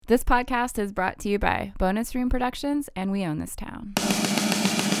This podcast is brought to you by Bonus Stream Productions, and we own this town.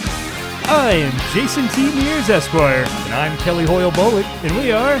 I am Jason T. Mears, Esquire. And I'm Kelly Hoyle Bullock. And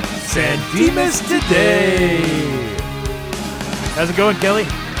we are San Dimas Today. How's it going, Kelly?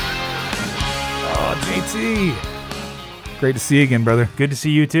 Oh, JT. Great to see you again, brother. Good to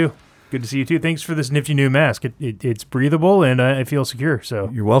see you, too. Good to see you, too. Thanks for this nifty new mask. It's breathable, and I feel secure. So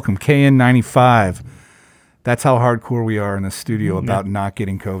you're welcome. KN95. That's how hardcore we are in the studio about not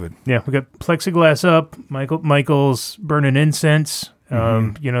getting COVID. Yeah, we got plexiglass up. Michael's burning incense.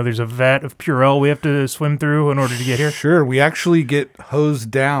 There's a vat of Purell we have to swim through in order to get here. Sure, we actually get hosed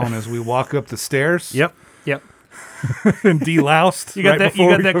down as we walk up the stairs. Yep. And deloused. You got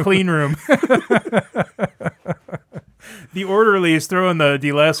that clean room. The orderlies throwing the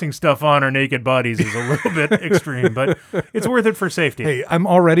delousing stuff on our naked bodies is a little bit extreme, but it's worth it for safety. Hey, I'm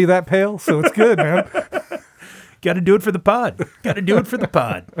already that pale, so it's good, man. Got to do it for the pod.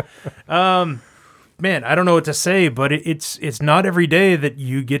 Man, I don't know what to say, but it's not every day that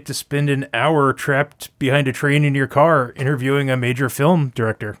you get to spend an hour trapped behind a train in your car interviewing a major film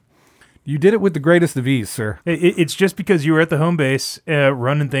director. You did it with the greatest of ease, sir. It's just because you were at the home base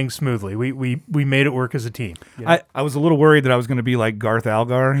running things smoothly. We made it work as a team. You know? I was a little worried that I was going to be like Garth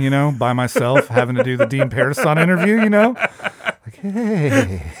Algar, by myself, having to do the Dean Parisson interview, Like,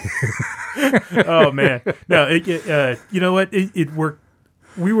 hey. Oh, man. No, you know what? It worked.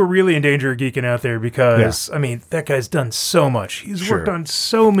 We were really in danger of geeking out there because, I mean, that guy's done so much. He's worked on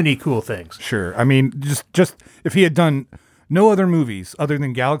so many cool things. Sure. I mean, just if he had done no other movies other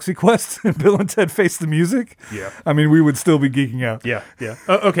than Galaxy Quest and Bill and Ted Face the Music, I mean, we would still be geeking out. Yeah.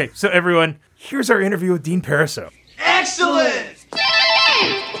 Okay, so everyone, here's our interview with Dean Parisot. Excellent!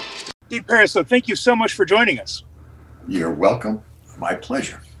 Dean Parisot, thank you so much for joining us. You're welcome. My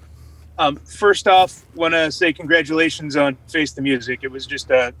pleasure. First off, want to say congratulations on Face the Music. It was just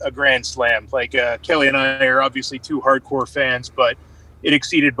a grand slam. Like Kelly and I are obviously two hardcore fans, but it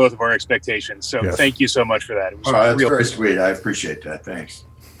exceeded both of our expectations. So Thank you so much for that. It was that's very sweet. I appreciate that. Thanks.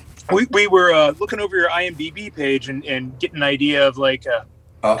 We were looking over your IMDb page and getting an idea of kind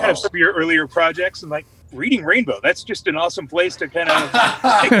of some of your earlier projects, and like Reading Rainbow. That's just an awesome place to kind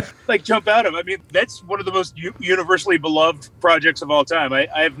of like jump out of. I mean, that's one of the most universally beloved projects of all time.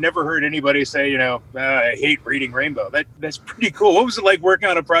 I've never heard anybody say, I hate Reading Rainbow. That's pretty cool. What was it like working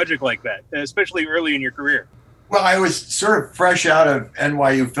on a project like that, especially early in your career? Well, I was sort of fresh out of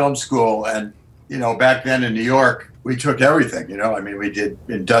NYU Film School, and back then in New York, we took everything. I mean, we did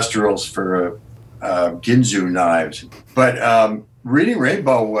industrials for Ginzu knives, but Reading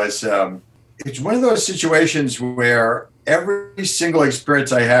Rainbow was. It's one of those situations where every single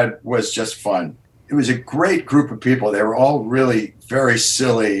experience I had was just fun. It was a great group of people. They were all really very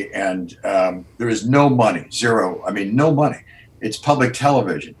silly, and there was no money, zero. I mean, no money. It's public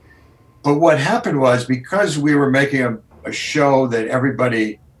television. But what happened was, because we were making a show that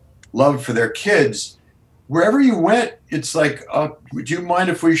everybody loved for their kids, wherever you went, it's like, would you mind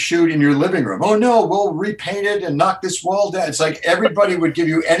if we shoot in your living room? Oh, no, we'll repaint it and knock this wall down. It's like everybody would give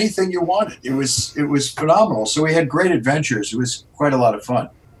you anything you wanted. It was phenomenal. So we had great adventures. It was quite a lot of fun.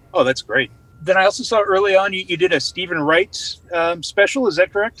 Oh, that's great. Then I also saw early on you did a Stephen Wright special. Is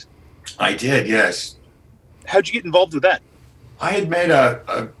that correct? I did, yes. How'd you get involved with that? I had made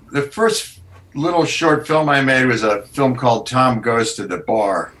the first little short film I made was a film called Tom Goes to the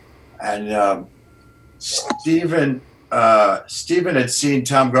Bar. And Stephen had seen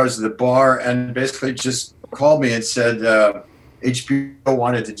Tom Goes to the Bar and basically just called me and said HBO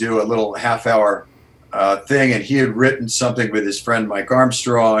wanted to do a little half-hour thing, and he had written something with his friend Mike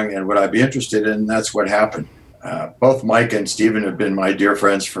Armstrong, and would I be interested? And that's what happened. Both Mike and Stephen have been my dear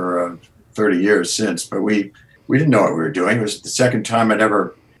friends for 30 years since, but we didn't know what we were doing. It was the second time I'd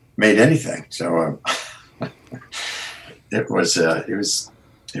ever made anything, so it was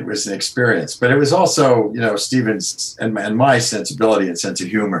an experience. But it was also, Stephen's and my sensibility and sense of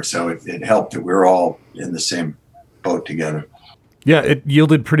humor, so it helped that we were all in the same boat together. Yeah, it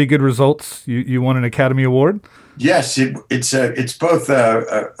yielded pretty good results. You won an Academy Award? Yes, it's both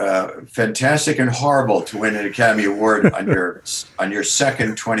fantastic and horrible to win an Academy Award on your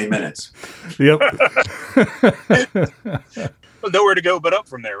second 20 minutes. Yep. Well, nowhere to go but up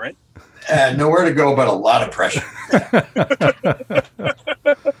from there, right? Nowhere to go but a lot of pressure.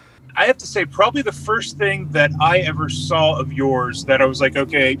 I have to say, probably the first thing that I ever saw of yours that I was like,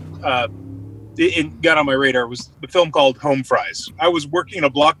 okay, it got on my radar was the film called Home Fries. I was working in a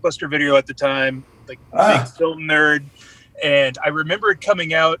Blockbuster Video at the time, big film nerd, and I remember it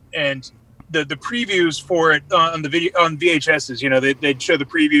coming out, and the previews for it on the video on VHSs. They'd show the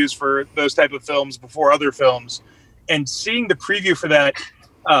previews for those type of films before other films, and seeing the preview for that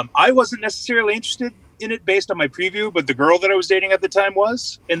I wasn't necessarily interested in it based on my preview, but the girl that I was dating at the time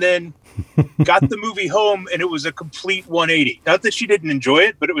was, and then got the movie home, and it was a complete 180. Not that she didn't enjoy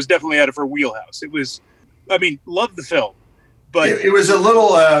it, but it was definitely out of her wheelhouse. It was, I mean, loved the film, but it was a little,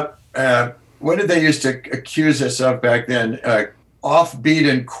 what did they used to accuse us of back then? Offbeat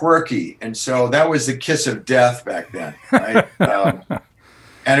and quirky. And so that was the kiss of death back then, right?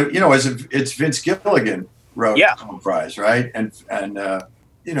 And, it's Vince Gilligan wrote Home Fries, right? And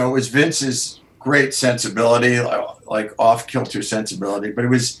it was Vince's great sensibility, like off-kilter sensibility, but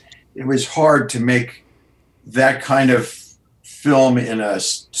it was hard to make that kind of film in a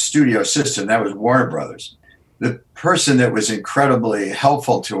studio system. That was Warner Brothers. The person that was incredibly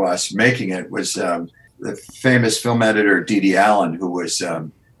helpful to us making it was the famous film editor Dee Dee Allen, who was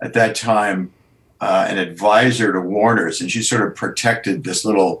at that time an advisor to Warner's, and she sort of protected this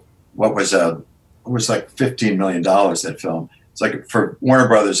little it was like $15 million, that film. It's like for Warner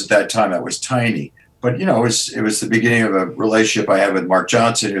Brothers at that time, that was tiny. But, it was the beginning of a relationship I had with Mark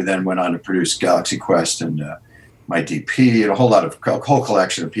Johnson, who then went on to produce Galaxy Quest and my DP and a whole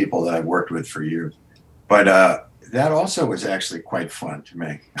collection of people that I've worked with for years. But that also was actually quite fun to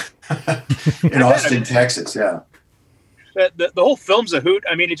make in Austin, Texas. Yeah. The whole film's a hoot.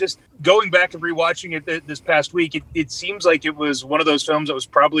 I mean, it just going back and rewatching it this past week, it seems like it was one of those films that was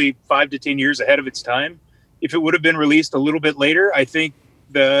probably 5 to 10 years ahead of its time. If it would have been released a little bit later, I think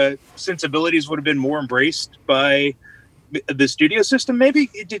the sensibilities would have been more embraced by the studio system.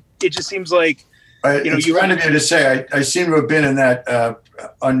 Maybe it just seems like it's kind of you to say. I seem to have been in that.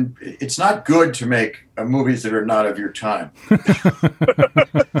 It's not good to make movies that are not of your time.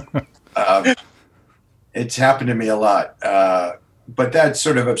 It's happened to me a lot, but that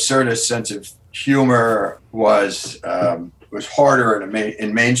sort of absurdist sense of humor was harder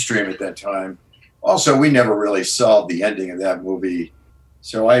in mainstream at that time. Also, we never really solved the ending of that movie,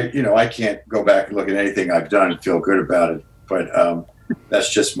 so I can't go back and look at anything I've done and feel good about it. But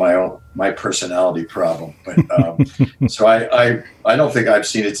that's just my personality problem. But so I don't think I've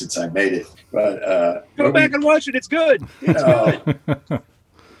seen it since I made it. But go back and watch it. It's good. It's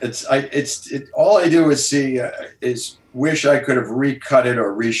good. All I do is wish I could have recut it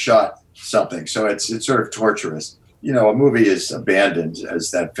or reshot something. So it's sort of torturous. A movie is abandoned,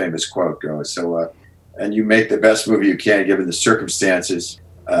 as that famous quote goes. So, and you make the best movie you can given the circumstances.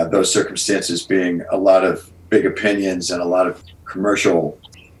 Those circumstances being a lot of big opinions and a lot of commercial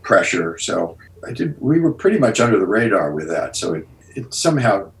pressure. So we were pretty much under the radar with that. So it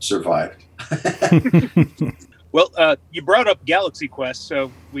somehow survived. Well, you brought up Galaxy Quest,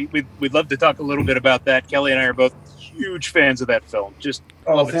 so we'd love to talk a little bit about that. Kelly and I are both huge fans of that film.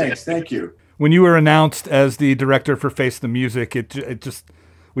 Thank you. When you were announced as the director for Face the Music,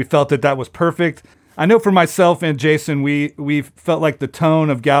 we felt that was perfect. I know for myself and Jason, we felt like the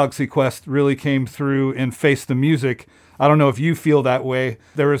tone of Galaxy Quest really came through in Face the Music. I don't know if you feel that way.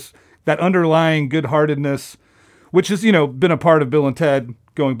 There was that underlying good-heartedness, which has, been a part of Bill and Ted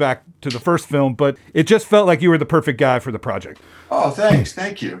going back to the first film, but it just felt like you were the perfect guy for the project. Oh, thanks.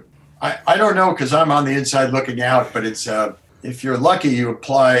 Thank you. I don't know, because I'm on the inside looking out, but it's if you're lucky, you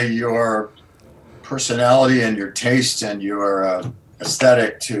apply your personality and your taste and your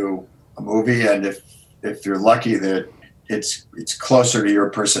aesthetic to a movie, and if you're lucky that it's closer to your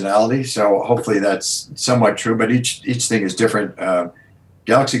personality. So hopefully that's somewhat true, but each thing is different.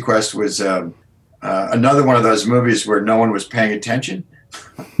 Galaxy Quest was another one of those movies where no one was paying attention.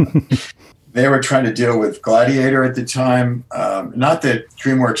 They were trying to deal with Gladiator at the time. Not that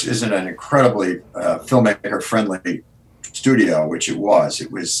DreamWorks isn't an incredibly filmmaker-friendly studio, which it was.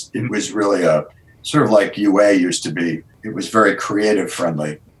 It was really a sort of like UA used to be. It was very creative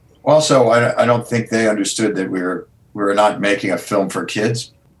friendly. Also, I don't think they understood that we were not making a film for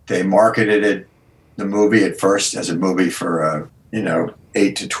kids. They marketed the movie at first as a movie for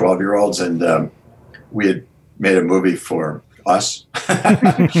 8 to 12-year-olds, and we had made a movie for us.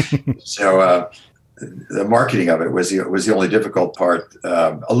 So the marketing of it was the only difficult part.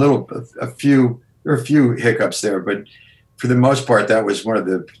 There were a few hiccups there, but for the most part, that was one of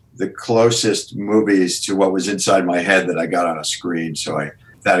the closest movies to what was inside my head that I got on a screen. So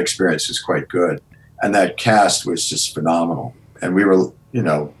that experience was quite good. And that cast was just phenomenal. And we were,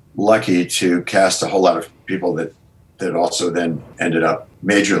 lucky to cast a whole lot of people that also then ended up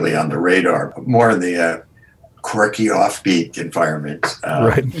majorly on the radar, more in the quirky, offbeat environment.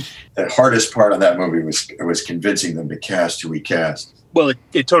 Right. The hardest part of that movie was convincing them to cast who we cast. Well,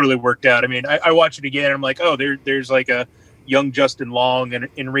 it totally worked out. I mean, I watched it again, and I'm like, oh, there's like a young Justin Long and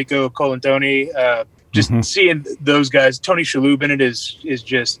Enrico Colantoni. Seeing those guys, Tony Shalhoub in it is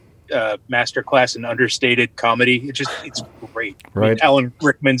just masterclass in understated comedy. It's great. Right. I mean, Alan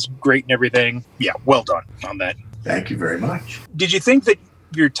Rickman's great and everything. Yeah, well done on that. Thank you very much. Did you think that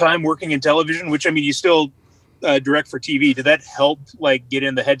your time working in television, which, I mean, you still direct for TV, did that help like get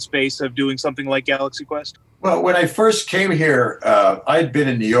in the headspace of doing something like Galaxy Quest? Well, when I first came here, I'd been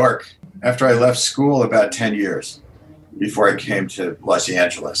in New York after I left school about 10 years before I came to Los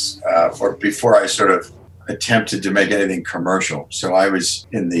Angeles, or before I sort of attempted to make anything commercial. So I was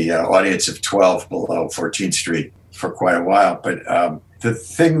in the audience of 12 below 14th Street for quite a while. But the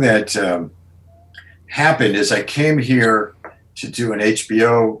thing that happened is I came here to do an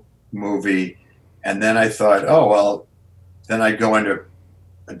HBO movie, and then I thought, oh, well, then I'd go into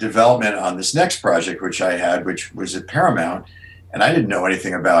a development on this next project, which I had, which was at Paramount, and I didn't know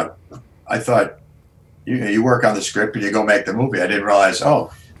anything about. I thought, you work on the script and you go make the movie. I didn't realize,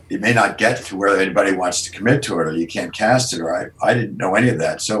 oh, you may not get to where anybody wants to commit to it, or you can't cast it, or I didn't know any of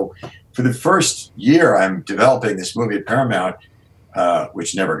that. So for the first year, I'm developing this movie at Paramount,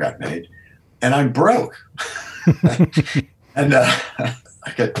 which never got made, and I'm broke. And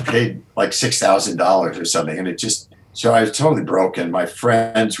I got paid like $6,000 or something, and so I was totally broken. My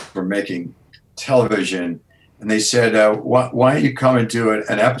friends were making television, and they said, why don't you come and do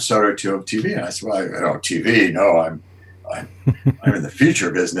an episode or two of TV? And I said, well, I don't TV. No, I'm in the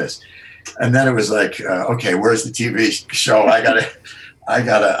feature business. And then it was like, okay, where's the TV show?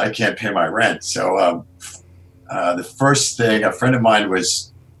 I can't pay my rent. So the first thing, a friend of mine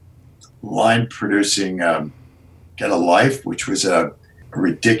was line producing Get a Life, which was a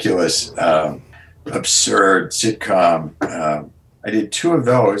ridiculous, absurd sitcom. I did 2 of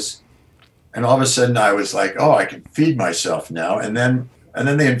those, and all of a sudden I was like, oh, I can feed myself now. And then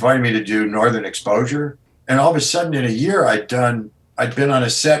they invited me to do Northern Exposure, and all of a sudden in a year I'd been on a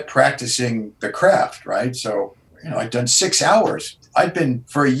set practicing the craft, right? So I'd done 6 hours. I'd been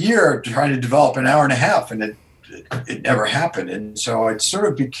for a year trying to develop an hour and a half, and it never happened. And so it sort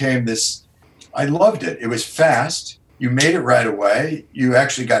of became this. I loved it. It was fast. You made it right away. You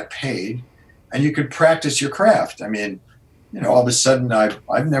actually got paid, and you could practice your craft. I mean, all of a sudden,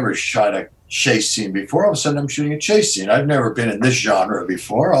 I've never shot a chase scene before. All of a sudden, I'm shooting a chase scene. I've never been in this genre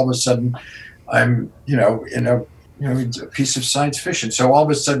before. All of a sudden, I'm, in a piece of science fiction. So all of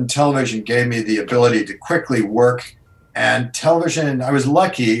a sudden, television gave me the ability to quickly work. And television, I was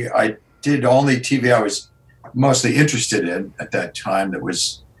lucky. I did only TV I was mostly interested in at that time. That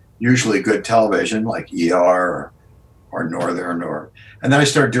was usually good television, like ER or Northern, and then I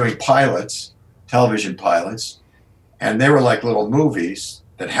started doing pilots, television pilots, and they were like little movies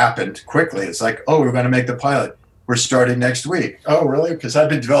that happened quickly. It's like, oh, we're going to make the pilot. We're starting next week. Oh, really? Because I've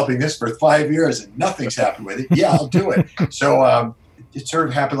been developing this for 5 years and nothing's happened with it. Yeah, I'll do it. So it sort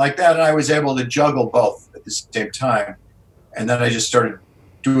of happened like that, and I was able to juggle both at the same time. And then I just started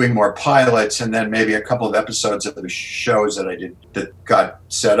doing more pilots, and then maybe a couple of episodes of the shows that I did that got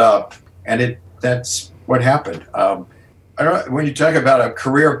set up, and that's what happened. I don't. When you talk about a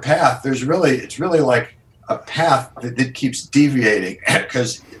career path, it's really like a path that keeps deviating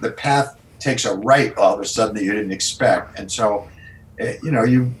because the path takes a right all of a sudden that you didn't expect, and so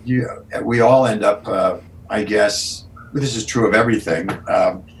we all end up. I guess this is true of everything.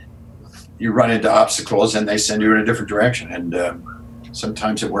 You run into obstacles, and they send you in a different direction, and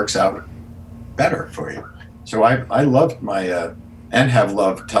sometimes it works out better for you. So I loved my and have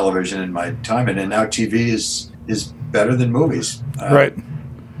loved television in my time, and now TV is better than movies. Right.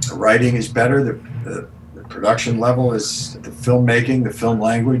 The writing is better. The production level is, the filmmaking, the film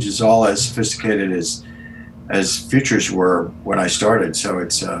language is all as sophisticated as features were when I started. So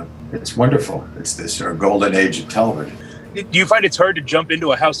it's wonderful. It's this sort of golden age of television. Do you find it's hard to jump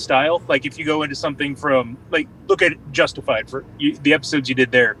into a house style? Like if you go into something from, like, look at Justified for the episodes you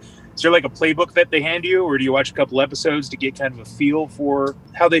did there. Is there like a playbook that they hand you, or do you watch a couple episodes to get kind of a feel for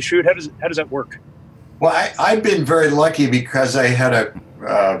how they shoot? How does that work? Well, I've been very lucky because I had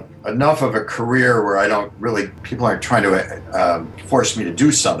enough of a career where people aren't trying to force me to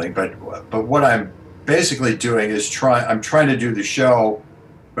do something. But what I'm basically doing is I'm trying to do the show,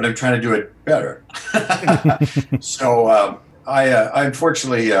 but I'm trying to do it better. So I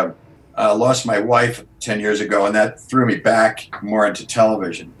unfortunately lost my wife 10 years ago, and that threw me back more into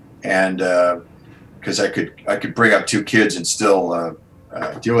television. And because I could bring up 2 kids and still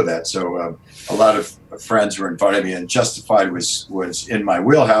deal with that. So a lot of friends were inviting me, and Justified was in my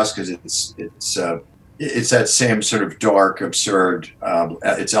wheelhouse because it's that same sort of dark, absurd.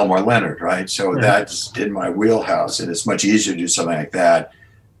 It's Elmore Leonard, right? So that's in my wheelhouse, and it's much easier to do something like that.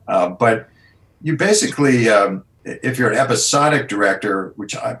 But you basically, if you're an episodic director,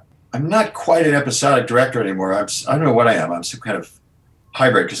 which I'm not quite an episodic director anymore. I don't know what I am. I'm some kind of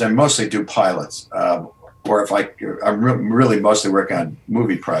hybrid because I mostly do pilots, or if I'm really mostly working on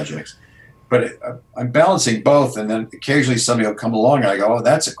movie projects. But I'm balancing both, and then occasionally somebody will come along and I go, oh,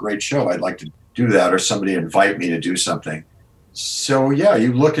 that's a great show. I'd like to do that, or somebody invite me to do something. So yeah,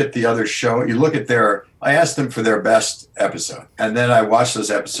 you look at the other show, you look at I ask them for their best episode, and then I watch those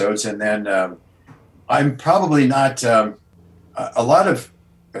episodes, and then I'm probably not, a lot of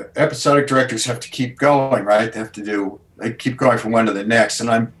episodic directors have to keep going, right? They keep going from one to the next, and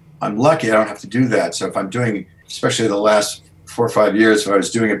I'm lucky I don't have to do that. So if I'm doing, especially the last 4 or 5 years, if I was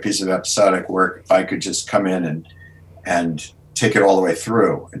doing a piece of episodic work, I could just come in and take it all the way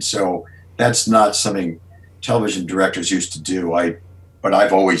through. And so that's not something television directors used to do. But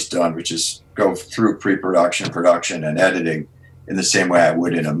I've always done, which is go through pre-production, production, and editing in the same way I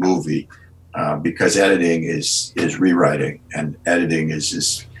would in a movie, because editing is rewriting, and editing is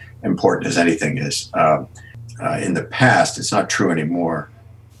as important as anything is. In the past, it's not true anymore.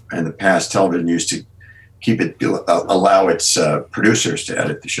 In the past, television used to allow its producers to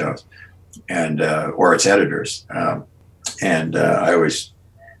edit the shows, and or its editors, and I always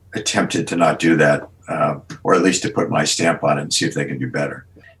attempted to not do that, or at least to put my stamp on it and see if they can do better.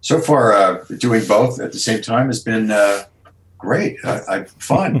 So far, doing both at the same time has been great.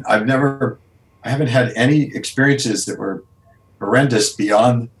 Fun. I haven't had any experiences that were horrendous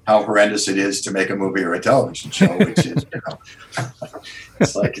beyond how horrendous it is to make a movie or a television show, which is,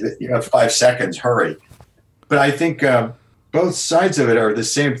 it's like you have 5 seconds, hurry. But I think both sides of it are the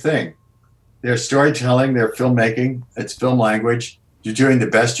same thing. They're storytelling, they're filmmaking, it's film language. You're doing the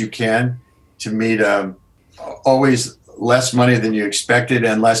best you can to meet always less money than you expected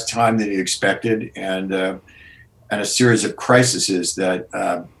and less time than you expected, and a series of crises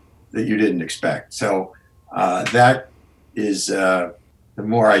that you didn't expect. So that is, the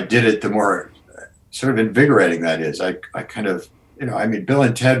more I did it, the more sort of invigorating that is. I kind of, Bill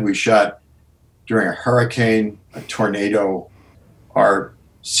and Ted, we shot during a hurricane, a tornado. Our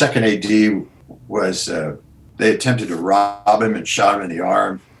second AD was, they attempted to rob him and shot him in the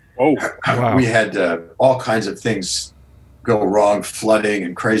arm. Oh, wow. We had all kinds of things go wrong, flooding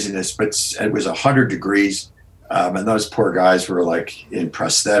and craziness, but it was 100 degrees. And those poor guys were like in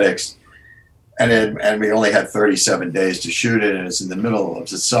prosthetics. And we only had 37 days to shoot it. And it's in the middle of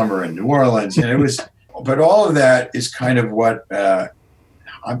the summer in New Orleans. And it was, but all of that is kind of what,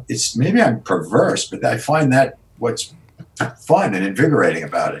 it's maybe I'm perverse, but I find that what's fun and invigorating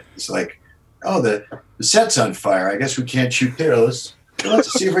about it. It's like, oh, the set's on fire. I guess we can't shoot there.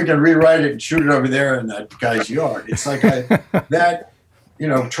 Let's see if we can rewrite it and shoot it over there in that guy's yard. It's like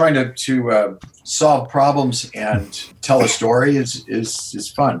trying to solve problems and tell a story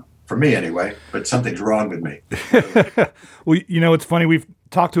is fun for me anyway. But something's wrong with me. Well, it's funny. We've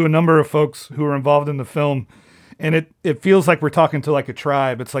talked to a number of folks who are involved in the film, and it feels like we're talking to like a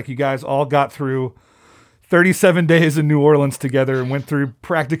tribe. It's like you guys all got through 37 days in New Orleans together and went through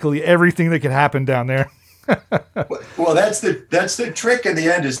practically everything that could happen down there. Well, that's the trick in the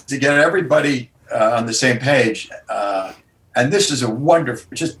end, is to get everybody on the same page. And this is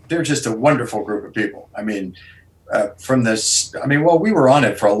they're just a wonderful group of people. I mean, we were on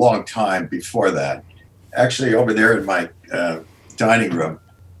it for a long time before that. Actually, over there in my dining room,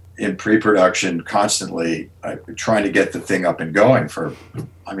 in pre-production, constantly trying to get the thing up and going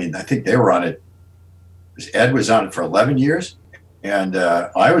I think they were on it. Ed was on it for 11 years, and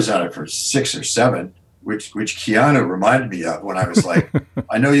I was on it for 6 or 7, which Keanu reminded me of when I was like,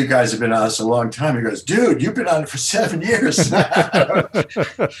 I know you guys have been on this a long time. He goes, dude, you've been on it for 7 years.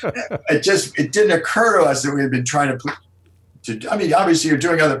 It didn't occur to us that we had been trying to obviously you're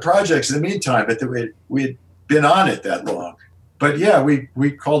doing other projects in the meantime, but that we had been on it that long. But yeah,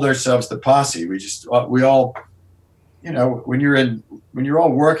 we called ourselves the Posse. We all, when you're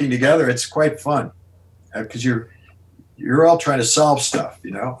all working together, it's quite fun. Because you're all trying to solve stuff,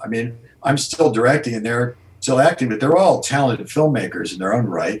 I'm still directing and they're still acting, but they're all talented filmmakers in their own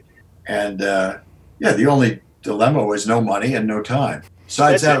right. And the only dilemma was no money and no time.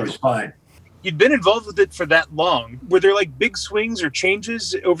 Besides that, it was fine. You'd been involved with it for that long. Were there like big swings or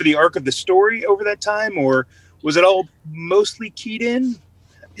changes over the arc of the story over that time, or was it all mostly keyed in?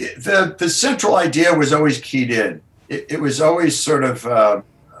 The central idea was always keyed in. It was always sort of a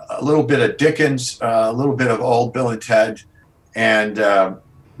little bit of Dickens, a little bit of old Bill and Ted. And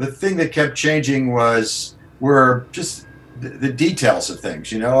the thing that kept changing were just the details of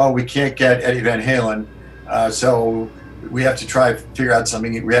things. We can't get Eddie Van Halen, so we have to try to figure out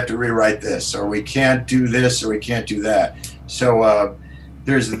something. We have to rewrite this, or we can't do this, or we can't do that. So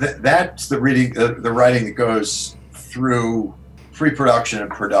that's the writing that goes through pre-production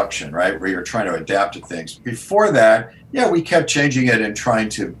and production, right? Where you're trying to adapt to things. Before that, yeah, we kept changing it and trying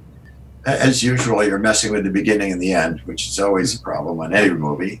to, as usual, you're messing with the beginning and the end, which is always a problem on any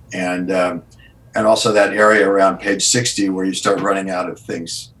movie. And also that area around page 60 where you start running out of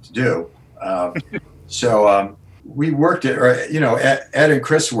things to do. So we worked it, or, you know, Ed and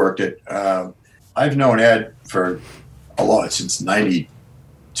Chris worked it. I've known Ed for a lot, since 92.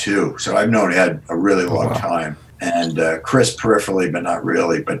 So I've known Ed a really long time. And Chris peripherally, but not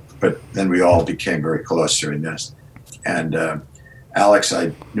really. But then we all became very close during this. And Alex,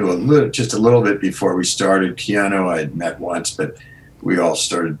 I knew just a little bit before we started. Keanu, I had met once, but we all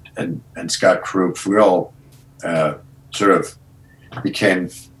started, and Scott Krupp, we all sort of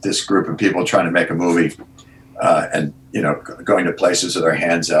became this group of people trying to make a movie, and, you know, going to places with our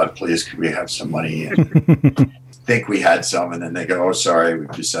hands out, please, could we have some money? And think we had some, and then they go, oh, sorry, we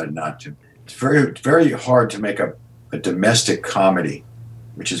decided not to. It's very, very hard to make a domestic comedy,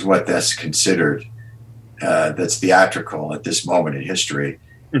 which is what that's considered. That's theatrical at this moment in history.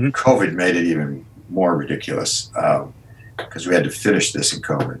 Mm-hmm. COVID made it even more ridiculous because we had to finish this in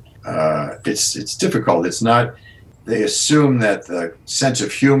COVID. It's difficult. It's not. They assume that the sense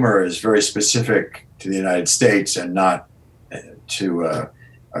of humor is very specific to the United States and not to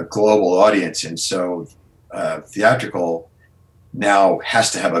a global audience, and so theatrical now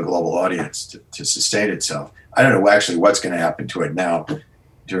has to have a global audience to sustain itself. I don't know actually what's going to happen to it now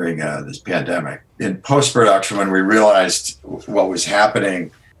during this pandemic. In post-production, when we realized what was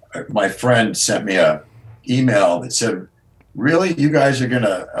happening, my friend sent me an email that said, really, you guys are going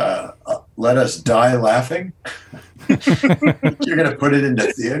to let us die laughing? You're going to put it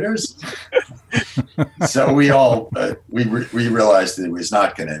into theaters? So we all, we realized that it was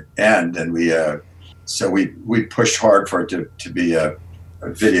not going to end, and we pushed hard for it to be a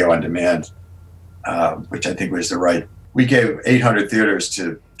video on demand, which I think was the right. We gave 800 theaters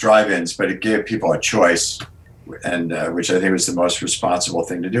to drive-ins, but it gave people a choice, and which I think was the most responsible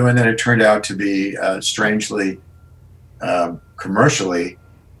thing to do. And then it turned out to be strangely, commercially,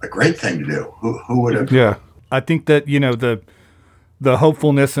 a great thing to do. Who would have? Yeah, I think that, you know, the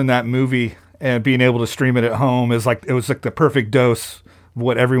hopefulness in that movie and being able to stream it at home is like, it was like the perfect dose of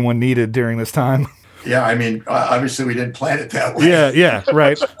what everyone needed during this time. Yeah, I mean, obviously we didn't plan it that way. Yeah,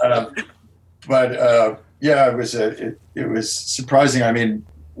 right. Yeah, it was surprising. I mean,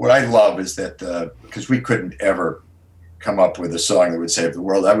 what I love is that because we couldn't ever come up with a song that would save the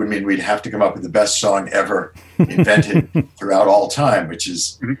world. That would mean we'd have to come up with the best song ever invented throughout all time, which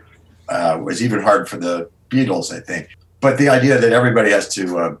is was even hard for the Beatles, I think. But the idea that everybody has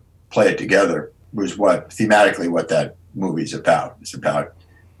to play it together was thematically what that movie's about. It's about,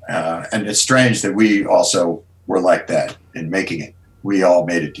 and it's strange that we also were like that in making it. We all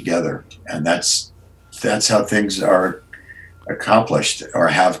made it together, and that's how things are accomplished or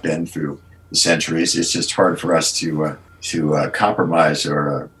have been through the centuries. It's just hard for us to compromise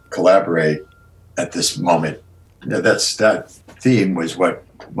or collaborate at this moment. That theme was what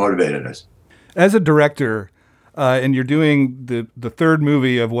motivated us. As a director, and you're doing the third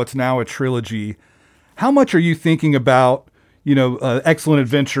movie of what's now a trilogy, how much are you thinking about, you know, Excellent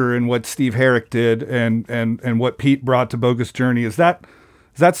Adventure and what Steve Herrick did and what Pete brought to Bogus Journey? Is that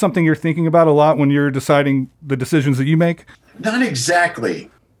something you're thinking about a lot when you're deciding the decisions that you make? Not exactly.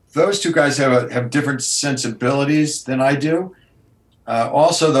 Those two guys have different sensibilities than I do.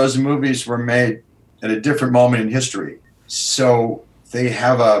 Also, those movies were made at a different moment in history, so they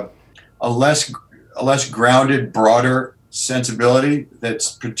have a less grounded, broader sensibility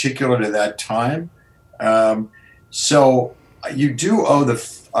that's particular to that time. So you do owe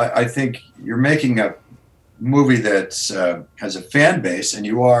I think you're making a movie that has a fan base, and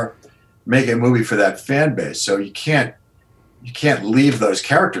you are making a movie for that fan base. So you can't leave those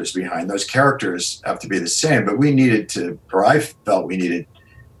characters behind. Those characters have to be the same. But we needed to, or I felt we needed,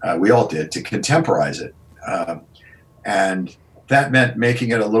 we all did, to contemporize it, and that meant making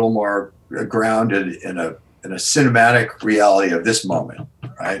it a little more grounded in a cinematic reality of this moment,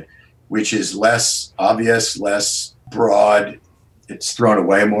 right? Which is less obvious, less broad. It's thrown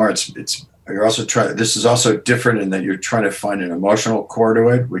away more. You're also this is also different in that you're trying to find an emotional core to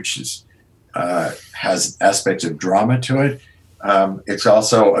it, which is has aspects of drama to it. It's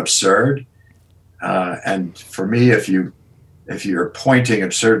also absurd, and for me, if you're pointing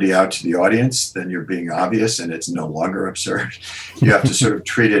absurdity out to the audience, then you're being obvious, and it's no longer absurd. You have to sort of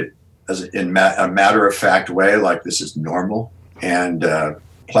treat it as a matter-of-fact way, like this is normal, and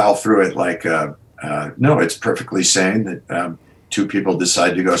plow through it like no, it's perfectly sane that two people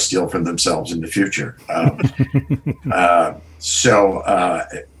decide to go steal from themselves in the future. So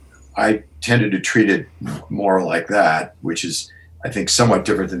I tended to treat it more like that, which is I think, somewhat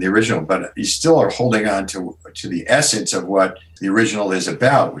different than the original, but you still are holding on to the essence of what the original is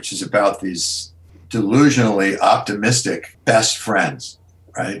about, which is about these delusionally optimistic best friends,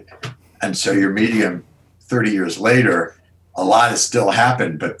 right? And so you're meeting them 30 years later. A lot has still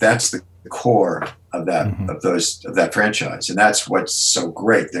happened, but that's the core of that of that franchise, and that's what's so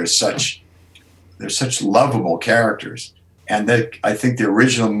great. They're such lovable characters, and that I think the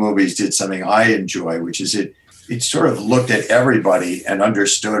original movies did something I enjoy, which is it sort of looked at everybody and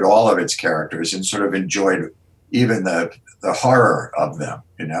understood all of its characters and sort of enjoyed even the horror of them,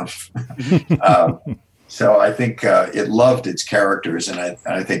 you know. So I think it loved its characters, and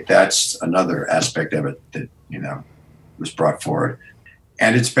I think that's another aspect of it that, you know, was brought forward.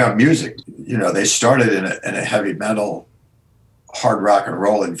 And it's about music. You know, they started in a heavy metal, hard rock and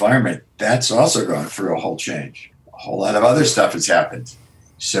roll environment. That's also gone through a whole change. A whole lot of other stuff has happened.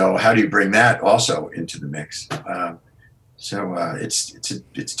 So how do you bring that also into the mix?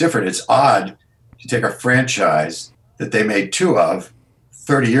 It's different. It's odd to take a franchise that they made two of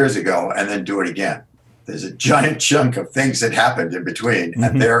 30 years ago and then do it again. There's a giant chunk of things that happened in between,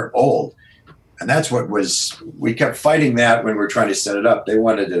 and they're old. And that's what we kept fighting that when we were trying to set it up. They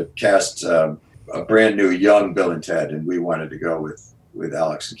wanted to cast a brand new young Bill and Ted, and we wanted to go with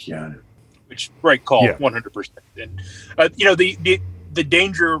Alex and Keanu. Which, right call, 100%. And, you know, the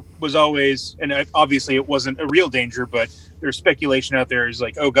danger was always, and obviously it wasn't a real danger, but there's speculation out there is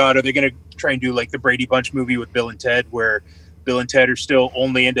like, oh God, are they going to try and do like the Brady Bunch movie with Bill and Ted, where Bill and Ted are still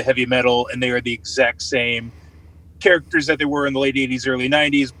only into heavy metal and they are the exact same characters that they were in the late 80s, early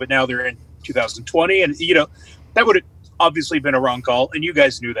 90s, but now they're in 2020. And, you know, that would have obviously been a wrong call. And you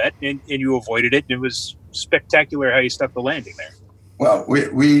guys knew that, and you avoided it. And it was spectacular how you stuck the landing there. Well,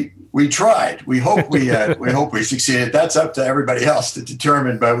 we tried. We hope we succeeded. That's up to everybody else to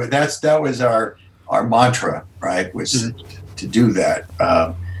determine. But that was our mantra, right? Was to do that,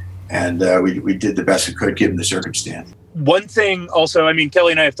 and we did the best we could given the circumstance. One thing, also, I mean,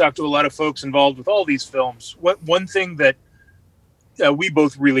 Kelly and I have talked to a lot of folks involved with all these films. One thing that we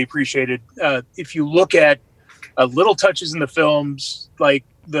both really appreciated, if you look at little touches in the films, like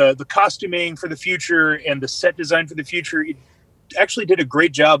the costuming for the future and the set design for the future, it actually did a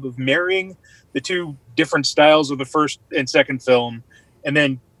great job of marrying the two different styles of the first and second film and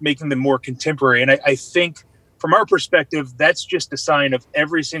then making them more contemporary. And I think from our perspective, that's just a sign of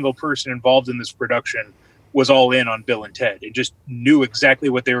every single person involved in this production was all in on Bill and Ted. It just knew exactly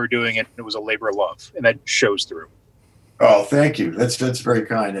what they were doing, and it was a labor of love, and that shows through. Oh, thank you. That's very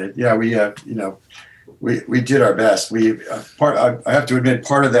kind. Yeah, we did our best. I have to admit,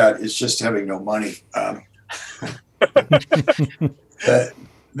 part of that is just having no money.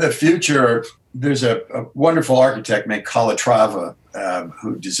 The future, there's a wonderful architect named Calatrava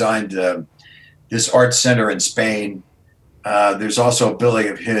who designed this art center in Spain. There's also a building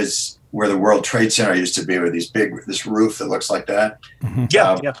of his where the World Trade Center used to be, with this roof that looks like that.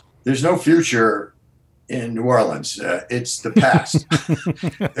 Yeah. There's no future in New Orleans. It's the past.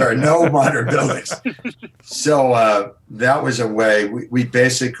 There are no modern buildings. So that was a way we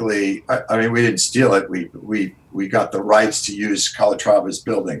basically, I mean, we didn't steal it. We got the rights to use Calatrava's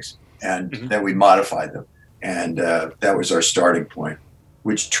buildings, and then we modified them. And that was our starting point,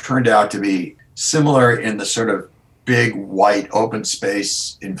 which turned out to be similar in the sort of big white open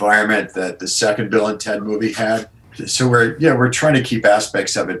space environment that the second Bill and Ted movie had. So we're trying to keep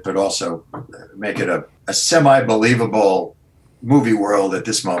aspects of it, but also make it a semi-believable movie world at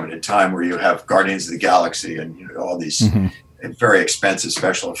this moment in time, where you have Guardians of the Galaxy and all these very expensive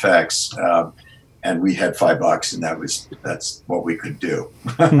special effects. And we had $5, and that's what we could do.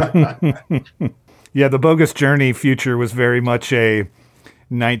 Yeah, the Bogus Journey future was very much a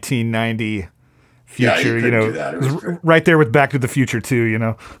 1990 future. Yeah, do that. It was right there with Back to the Future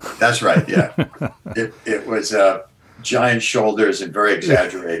 2. That's right. Yeah, it was giant shoulders and very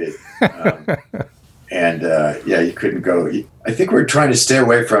exaggerated. You couldn't go. I think we're trying to stay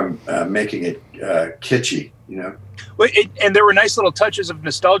away from making it kitschy. Well, and there were nice little touches of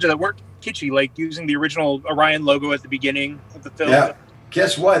nostalgia that weren't kitschy, like using the original Orion logo at the beginning of the film. Yeah.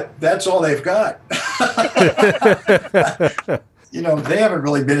 Guess what? That's all they've got. They haven't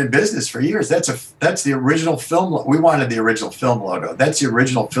really been in business for years. That's the original film. We wanted the original film logo. That's the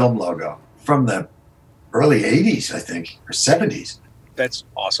original film logo from the early 80s, I think, or 70s. That's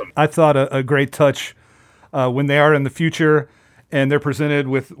awesome. I thought a great touch when they are in the future and they're presented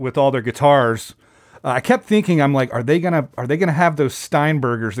with all their guitars. I kept thinking, I'm like, are they gonna have those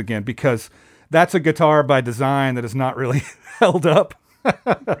Steinbergers again? Because that's a guitar by design that is not really held up.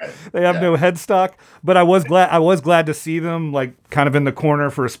 They have no headstock, but I was glad to see them like kind of in the corner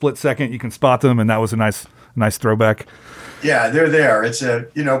for a split second. You can spot them, and that was a nice throwback. Yeah, they're there. It's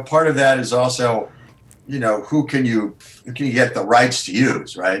part of that is also, who can you get the rights to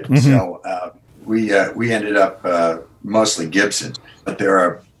use, right? Mm-hmm. So we ended up mostly Gibson, but there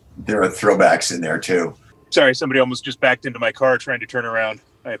are throwbacks in there too. Sorry, somebody almost just backed into my car trying to turn around.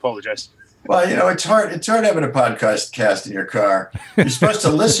 I apologize. Well, it's hard having a podcast cast in your car. You're supposed to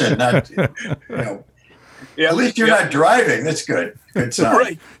listen, not, Yeah, at least you're not driving. That's good. Good sign.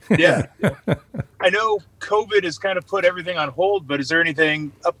 Right. Yeah. I know COVID has kind of put everything on hold, but is there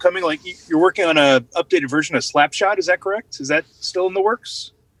anything upcoming? Like you're working on a updated version of Slapshot. Is that correct? Is that still in the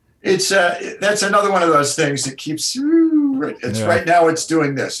works? It's that's another one of those things that keeps. Right now. It's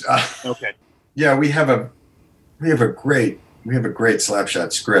doing this. Okay. Yeah, we have a great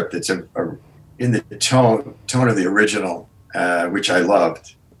Slapshot script. It's in the tone of the original, which I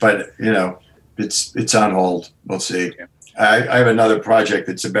loved. But it's on hold. We'll see. Okay. I have another project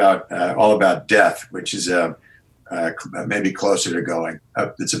that's all about death, which is maybe closer to going.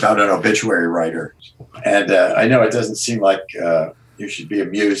 It's about an obituary writer, and I know it doesn't seem like you should be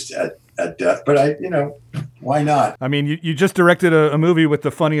amused at death, but why not? I mean, you just directed a movie with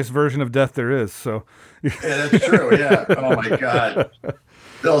the funniest version of death there is. So yeah, that's true. Yeah. Oh my God.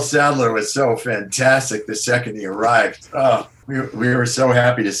 Bill Sadler was so fantastic the second he arrived. Oh, we were so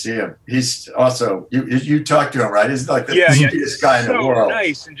happy to see him. He's also you talked to him, right? He's like the sweetest guy in the world. So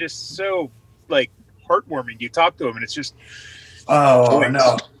nice and just so like heartwarming. You talk to him and it's just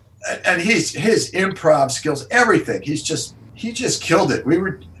no. And his improv skills, everything. He just killed it.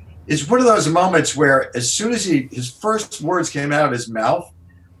 It's one of those moments where as soon as his first words came out of his mouth,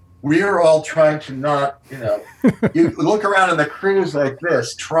 we are all trying to not, you look around in the crews like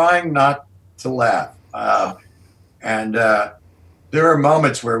this, trying not to laugh. And there are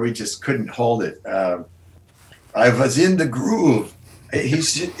moments where we just couldn't hold it. I was in the groove.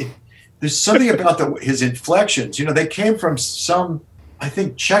 There's something about his inflections. They came from some, I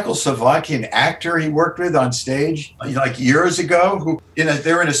think, Czechoslovakian actor he worked with on stage like years ago. Who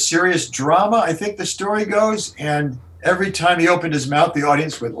they're in a serious drama, I think the story goes, and every time he opened his mouth, the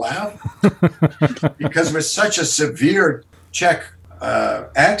audience would laugh because it was such a severe Czech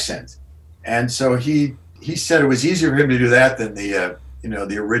accent. And so he said it was easier for him to do that than the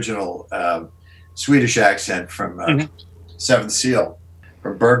original Swedish accent from Seventh Seal,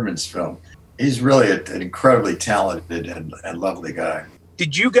 from Bergman's film. He's really an incredibly talented and lovely guy.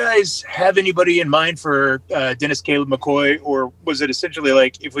 Did you guys have anybody in mind for Dennis Caleb McCoy, or was it essentially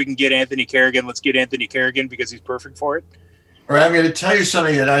like, if we can get Anthony Carrigan, let's get Anthony Carrigan because he's perfect for it? All right, I'm going to tell you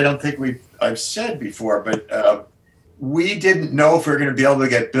something that I don't think I've said before, but we didn't know if we were going to be able to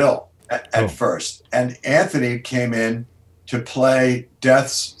get Bill at first. And Anthony came in to play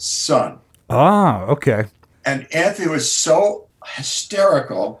Death's son. Ah, okay. And Anthony was so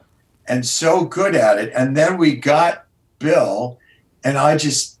hysterical and so good at it. And then we got Bill, and I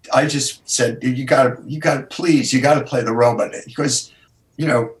just said, you got to play the robot, because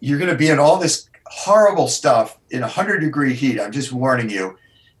you're going to be in all this horrible stuff in 100-degree heat. I'm just warning you.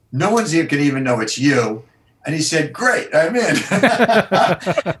 No one's going to even know it's you. And he said, great, I'm in.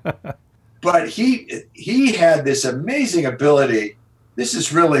 But he had this amazing ability. This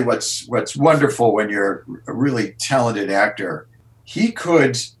is really what's wonderful when you're a really talented actor. He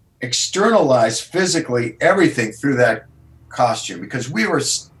could externalize physically everything through that costume, because we were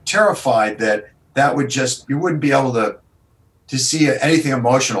terrified that would you wouldn't be able to see anything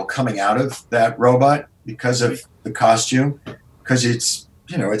emotional coming out of that robot because of the costume, because it's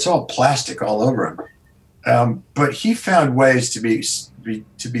all plastic all over him. But he found ways to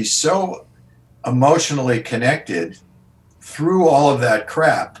be so emotionally connected through all of that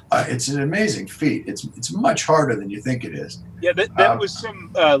crap. It's an amazing feat. It's much harder than you think it is. Yeah, that was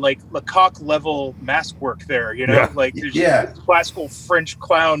some like Lecoq level mask work there. Like there's this classical French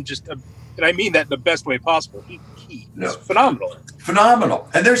clown. And I mean that in the best way possible. He is phenomenal.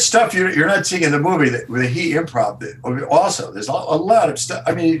 And there's stuff you're not seeing in the movie that he improv. Also, there's a lot of stuff.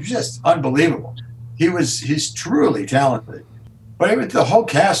 I mean, it's just unbelievable. He's truly talented. But the whole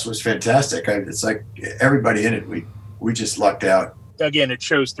cast was fantastic. It's like everybody in it. We just lucked out. Again, it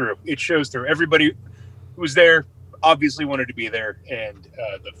shows through. Everybody who was there obviously wanted to be there, and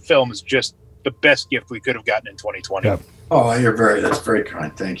the film is just the best gift we could have gotten in 2020. Yep. Oh, that's very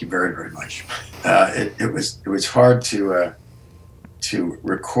kind. Thank you very, very much. It was hard to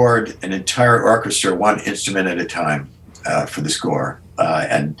record an entire orchestra, one instrument at a time, for the score,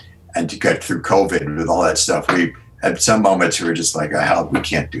 and to get through COVID with all that stuff. We had some moments we were just like, we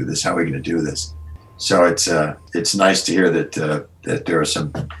can't do this. How are we going to do this? So it's nice to hear that that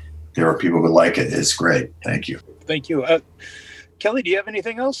there are people who like it. It's great. Thank you. Thank you. Kelly, do you have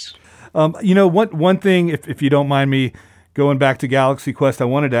anything else? One thing, if you don't mind me going back to Galaxy Quest, I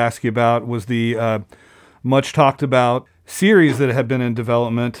wanted to ask you about was the much talked about series that had been in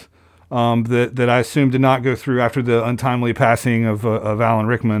development that I assume did not go through after the untimely passing of Alan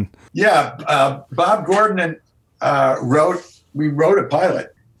Rickman. Yeah, Bob Gordon we wrote a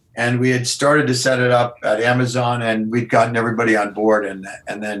pilot, and we had started to set it up at Amazon, and we'd gotten everybody on board, and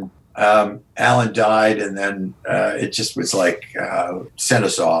then Alan died, and then it just was like sent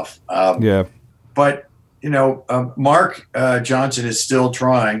us off. But Mark Johnson is still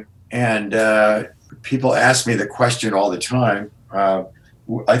trying, and people ask me the question all the time.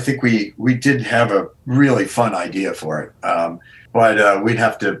 I think we did have a really fun idea for it, but we'd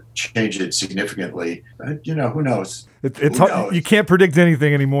have to change it significantly. Who knows? It's hard. You can't predict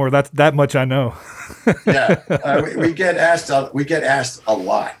anything anymore. That much I know. We get asked a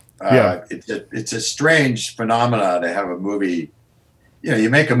lot. It's a strange phenomenon to have a movie. You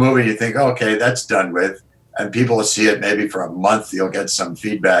make a movie, you think, okay, that's done with, and people will see it maybe for a month. You'll get some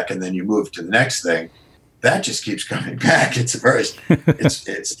feedback, and then you move to the next thing. That just keeps coming back. It's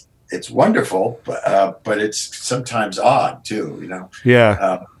wonderful, but it's sometimes odd too.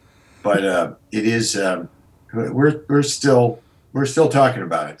 But it is. We're still talking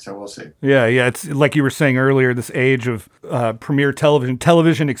about it, so we'll see. Yeah. It's like you were saying earlier, this age of premiere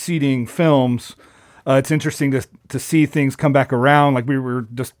television exceeding films. It's interesting to see things come back around. Like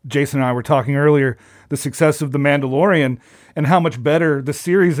Jason and I were talking earlier, the success of The Mandalorian and how much better the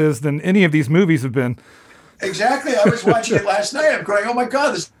series is than any of these movies have been. Exactly. I was watching it last night. I'm going, oh my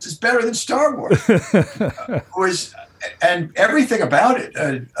God, this is better than Star Wars. And everything about it,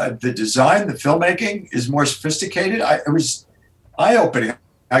 the design, the filmmaking is more sophisticated. It was eye-opening.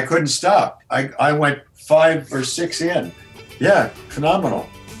 I couldn't stop. I went 5 or 6 in. Yeah, phenomenal.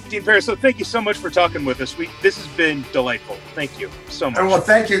 Dean Parisot, thank you so much for talking with us. This has been delightful. Thank you so much. Well,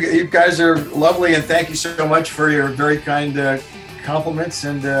 thank you. You guys are lovely, and thank you so much for your very kind compliments,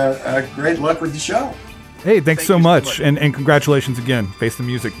 and great luck with the show. Hey, thanks so much. And congratulations again. Face the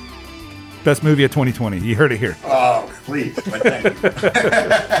Music. Best movie of 2020. You heard it here. Oh, please. But thank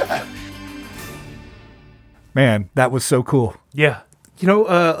you. Man, that was so cool. Yeah.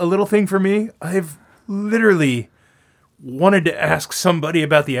 A little thing for me, I've literally wanted to ask somebody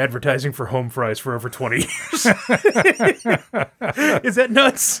about the advertising for home fries for over 20 years. Is that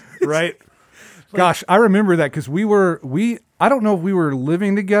nuts? Right? Gosh, I remember that because I don't know if we were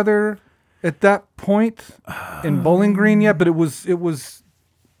living together at that point in Bowling Green yet, but it was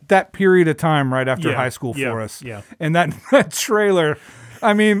that period of time right after high school for us. Yeah. And that trailer,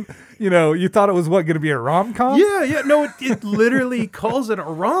 I mean, you thought it was going to be a rom-com? Yeah. No, it literally calls it a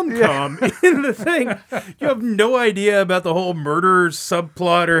rom-com in the thing. You have no idea about the whole murder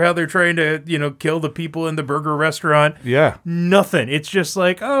subplot or how they're trying to, kill the people in the burger restaurant. Yeah. Nothing. It's just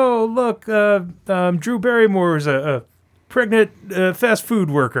like, oh, look, Drew Barrymore's a pregnant fast food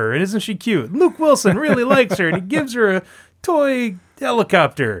worker, and isn't she cute? Luke Wilson really likes her, and he gives her a toy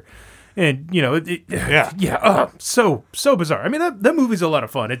helicopter. And, so bizarre. I mean, that movie's a lot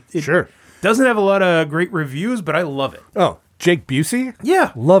of fun. It sure doesn't have a lot of great reviews, but I love it. Oh, Jake Busey?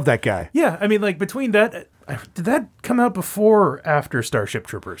 Yeah. Love that guy. Yeah, I mean, like, between that, did that come out before or after Starship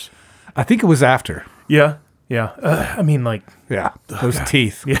Troopers? I think it was after. Yeah. I mean, like... Yeah, those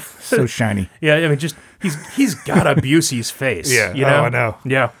teeth. Yeah. So shiny. Yeah, I mean, just, he's got a Busey's face. Yeah, I know.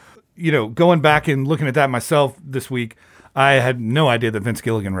 Yeah. Going back and looking at that myself this week, I had no idea that Vince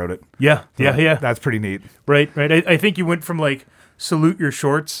Gilligan wrote it. Yeah. That's pretty neat. Right. I think you went from, like, Salute Your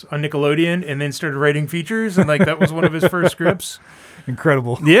Shorts on Nickelodeon and then started writing features, and, like, that was one of his first scripts.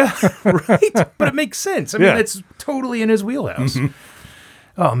 Incredible. Yeah, right. But it makes sense. I mean, it's totally in his wheelhouse. Mm-hmm.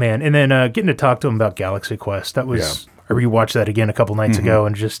 Oh, man. And then getting to talk to him about Galaxy Quest, that was... I rewatched that again a couple nights ago,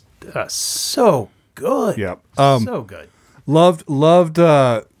 and just so good. Yeah. So good. Loved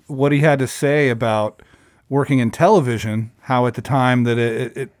what he had to say about working in television, how at the time that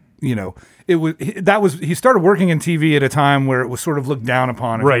he started working in TV at a time where it was sort of looked down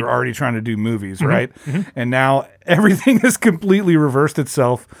upon if you were already trying to do movies, right? Mm-hmm. And now everything has completely reversed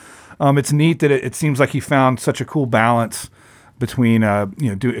itself. It's neat that it seems like he found such a cool balance between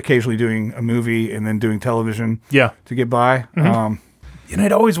occasionally doing a movie and then doing television to get by. Mm-hmm. And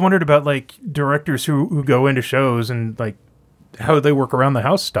I'd always wondered about, like, directors who go into shows and, like, how they work around the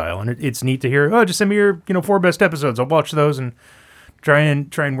house style. And it's neat to hear, just send me your 4 best episodes. I'll watch those and try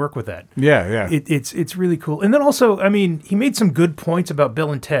and work with that. Yeah. It's really cool. And then also, I mean, he made some good points about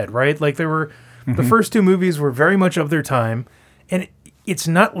Bill and Ted, right? Like, there were the first 2 movies were very much of their time, and it's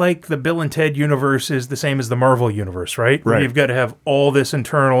not like the Bill and Ted universe is the same as the Marvel universe, right? Where you've got to have all this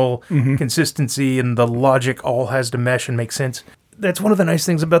internal consistency and the logic all has to mesh and make sense. That's one of the nice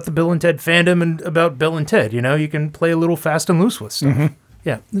things about the Bill and Ted fandom and about Bill and Ted. You know, you can play a little fast and loose with stuff.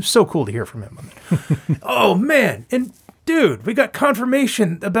 Yeah, it's so cool to hear from him. Oh, man. And, dude, we got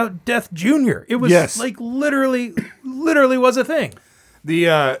confirmation about Death Jr. It was like literally was a thing.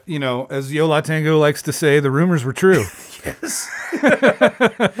 The, you know, as Yo La Tango likes to say, the rumors were true. Yes. All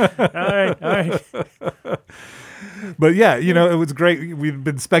right. But yeah, you know, it was great. We've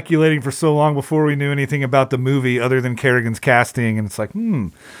been speculating for so long before we knew anything about the movie other than Kerrigan's casting. And it's like,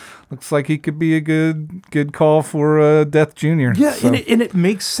 looks like he could be a good call for Death Jr. Yeah, so. and it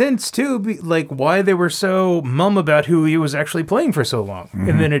makes sense, too, like why they were so mum about who he was actually playing for so long.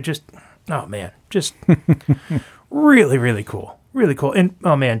 And then it just, oh, man, just really, really cool. Really cool. And,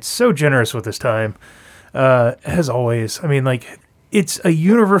 oh, man, so generous with his time, as always. I mean, like, it's a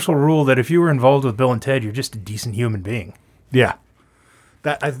universal rule that if you were involved with Bill and Ted, you're just a decent human being. Yeah.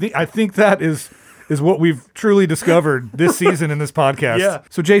 That I think that is what we've truly discovered this season in this podcast. Yeah.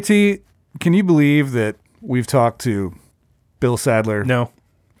 So, JT, can you believe that we've talked to Bill Sadler, No.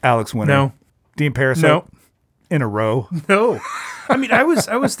 Alex Winter, No. Dean Parasite No. in a row? No. I mean, I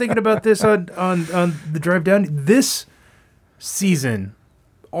was thinking about this on the drive down. This season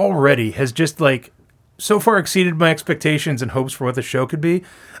already has just, like, so far exceeded my expectations and hopes for what the show could be.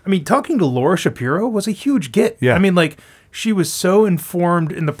 I mean, talking to Laura Shapiro was a huge get. Yeah. I mean, like, she was so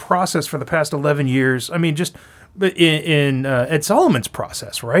informed in the process for the past 11 years. I mean, just in Ed Solomon's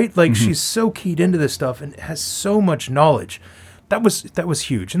process, right? Like, she's so keyed into this stuff and has so much knowledge. That was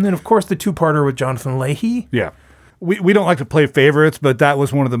huge. And then, of course, the two-parter with Jonathan Leahy. Yeah. We don't like to play favorites, but that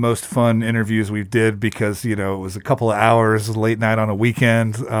was one of the most fun interviews we did because, you know, it was a couple of hours late night on a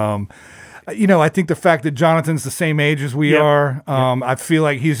weekend. You know, I think the fact that Jonathan's the same age as we are, I feel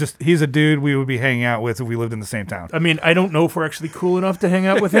like he's a dude we would be hanging out with if we lived in the same town. I mean, I don't know if we're actually cool enough to hang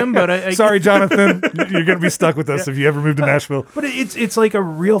out with him, but I Sorry, Jonathan, you're going to be stuck with us if you ever move to Nashville. But it's like a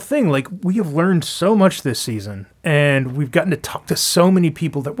real thing. Like, we have learned so much this season, and we've gotten to talk to so many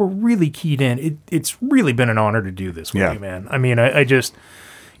people that were really keyed in. It's really been an honor to do this with you, man. I mean, I just,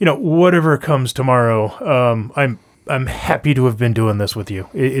 you know, whatever comes tomorrow, I'm happy to have been doing this with you.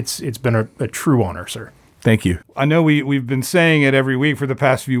 It's been a true honor, sir. Thank you. I know we've been saying it every week for the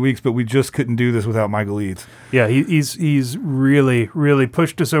past few weeks, but we just couldn't do this without Michael Eads. Yeah, he's really, really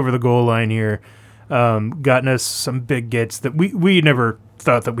pushed us over the goal line here, gotten us some big gets that we never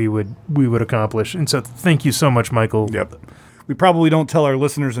thought that we would accomplish. And so thank you so much, Michael. Yep. We probably don't tell our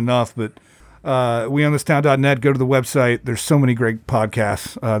listeners enough, but weonthistown.net, go to the website. There's so many great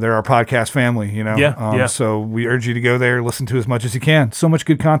podcasts. They're our podcast family, you know? Yeah. So we urge you to go there, listen to as much as you can. So much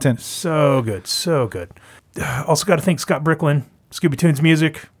good content. So good. So good. Also got to thank Scott Bricklin, Scooby Tunes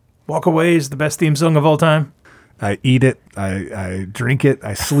Music. Walk Away is the best theme song of all time. I eat it. I drink it.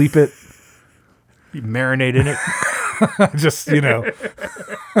 I sleep it. You marinate in it. Just, you know,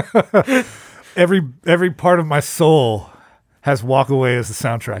 every part of my soul has Walk Away as the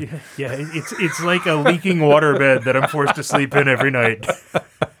soundtrack. Yeah, it's like a leaking waterbed that I'm forced to sleep in every night.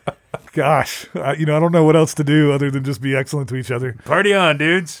 Gosh, you know, I don't know what else to do other than just be excellent to each other. Party on,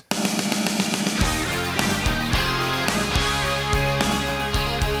 dudes.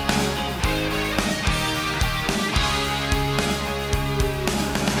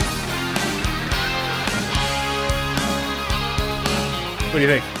 What do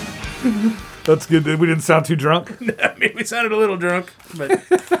you think? That's good. We didn't sound too drunk. I mean, we sounded a little drunk, but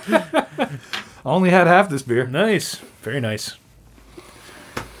I only had half this beer. nice. Very nice.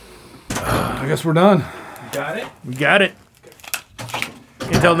 I guess we're done. Got it? We got it.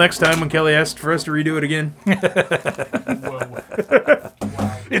 Until next time when Kelly asked for us to redo it again.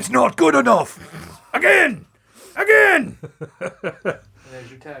 It's not good enough. Again! Again! There's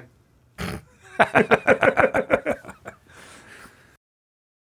your tag.